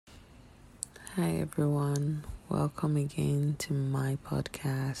Hi everyone, welcome again to my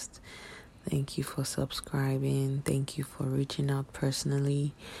podcast. Thank you for subscribing. Thank you for reaching out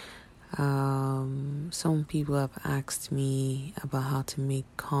personally. Some people have asked me about how to make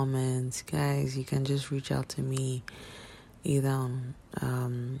comments. Guys, you can just reach out to me either on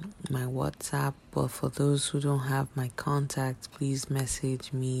my WhatsApp, but for those who don't have my contact, please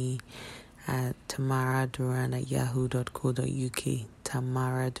message me at tamaradurand@yahoo.co.uk.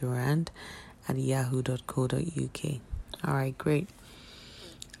 tamaradurand@yahoo.co.uk. All right, great.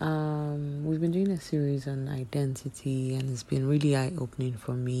 We've been doing a series on identity, and it's been really eye-opening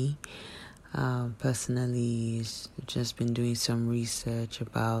for me. Personally, just been doing some research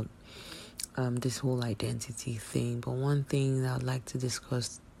about this whole identity thing. But one thing that I'd like to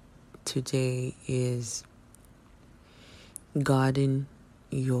discuss today is guarding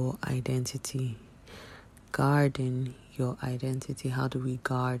your identity. Guarding your identity. How do we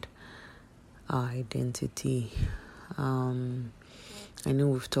guard our identity? I know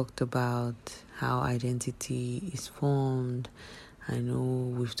we've talked about how identity is formed. I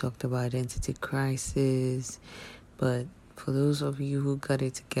know we've talked about identity crisis. But for those of you who got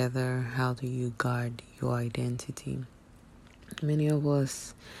it together, how do you guard your identity? Many of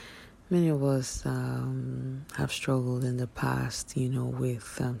us have struggled in the past,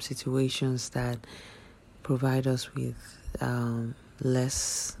 with situations that provide us with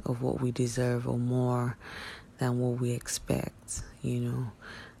less of what we deserve or more than what we expect.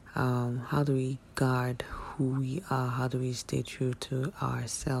 How do we guard who we are? How do we stay true to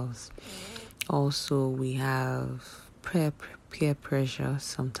ourselves? Also, we have peer pressure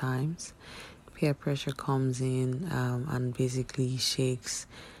sometimes. Peer pressure comes in and basically shakes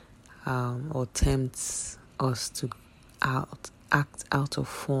or tempts us to act out of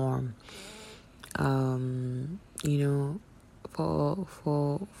form.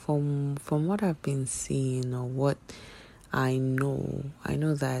 From what I've been seeing or what I know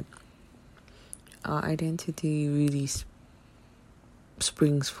that our identity really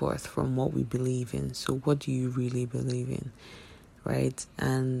springs forth from what we believe in. So what do you really believe in, right?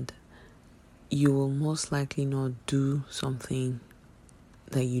 And you will most likely not do something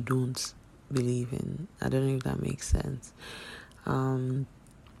that you don't believe in. I don't know if that makes sense. Growing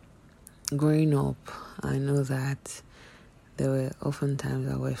up, I know that there were often times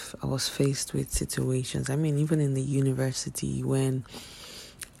I was faced with situations. I mean, even in the university when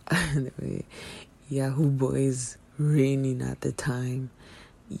there were Yahoo boys reigning at the time,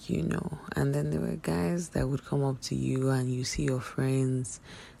 and then there were guys that would come up to you and you see your friends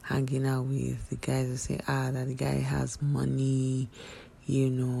hanging out with the guys that say, that the guy has money, I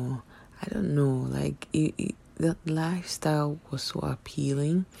don't know, like the lifestyle was so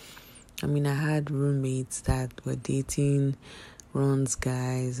appealing. I mean, I had roommates that were dating Ron's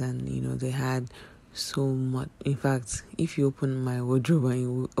guys, and they had so much. In fact, if you open my wardrobe and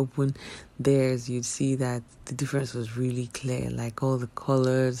you open theirs, you'd see that the difference was really clear. Like all the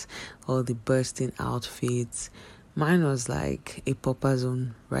colors, all the bursting outfits. Mine was like a Papa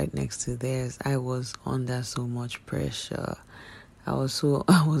Zone right next to theirs. I was under so much pressure. I was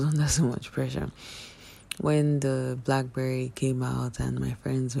under so much pressure. When the BlackBerry came out and my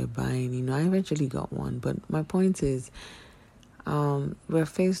friends were buying, I eventually got one. But my point is, we're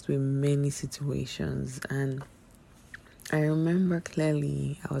faced with many situations. And I remember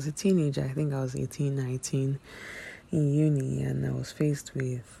clearly, I was a teenager. I think I was 18, 19 in uni. And I was faced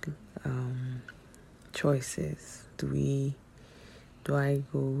with choices. Do I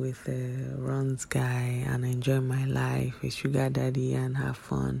go with a runs guy and enjoy my life, a sugar daddy and have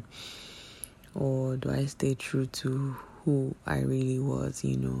fun? Or do I stay true to who I really was?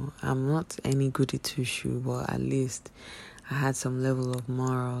 I'm not any goody two-shoe, but at least I had some level of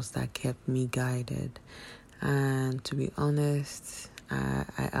morals that kept me guided. And to be honest,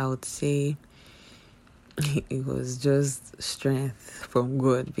 I would say it was just strength from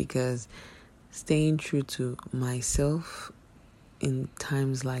God, because staying true to myself in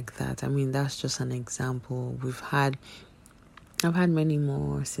times like that, I mean, that's just an example. I've had many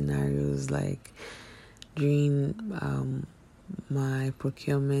more scenarios, like during my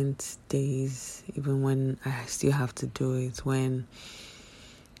procurement days, even when I still have to do it, when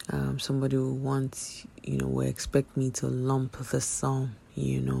somebody will expect me to lump the sum,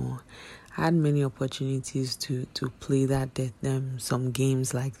 I had many opportunities to play some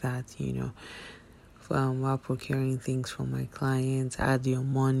games like that, while procuring things for my clients. Add your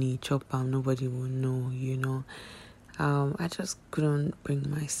money, chop out, nobody will know, I just couldn't bring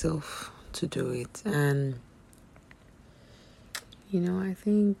myself to do it. And I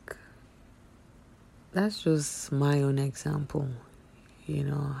think that's just my own example.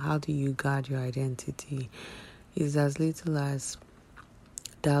 How do you guard your identity? It's as little as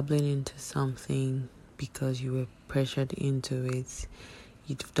dabbling into something because you were pressured into it.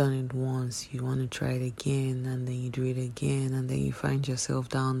 You've done it once, you want to try it again, and then you do it again, and then you find yourself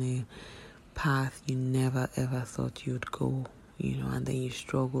down a path you never ever thought you'd go, and then you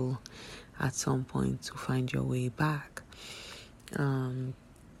struggle at some point to find your way back.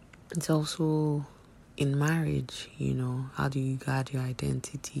 It's also in marriage, how do you guard your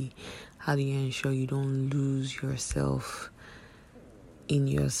identity? How do you ensure you don't lose yourself in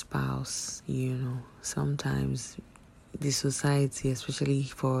your spouse? Sometimes the society, especially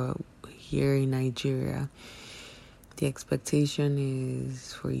for here in Nigeria, the expectation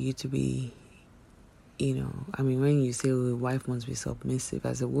is for you to be, when you say a wife must be submissive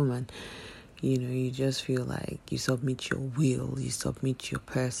as a woman, you just feel like you submit your will, you submit your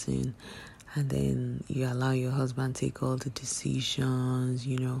person, and then you allow your husband take all the decisions.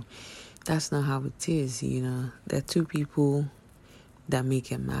 That's not how it is. There are two people that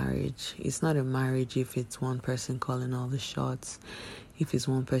make a marriage. It's not a marriage if it's one person calling all the shots, if it's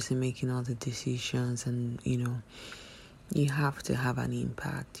one person making all the decisions, and you have to have an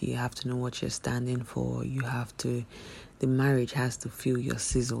impact. You have to know what you're standing for. The marriage has to feel your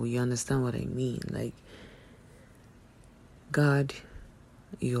sizzle. You understand what I mean? Like, guard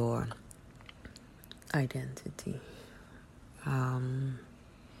your identity.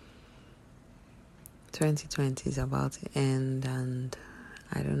 2020 is about to end, and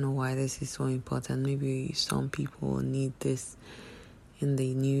I don't know why this is so important. Maybe some people need this in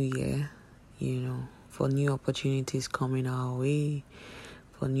the new year, for new opportunities coming our way,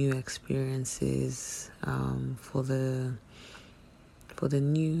 for new experiences, for the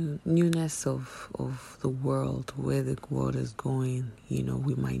newness of the world, where the world is going.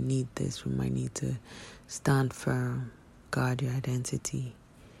 We might need this. We might need to stand firm, guard your identity.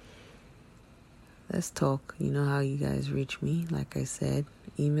 Let's talk. You know how you guys reach me. Like I said,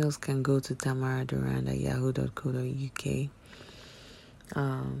 emails can go to tamaradurand@yahoo.co.uk.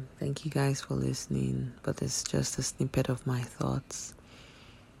 Thank you guys for listening, but it's just a snippet of my thoughts.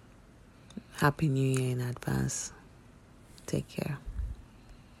 Happy New Year in advance. Take care.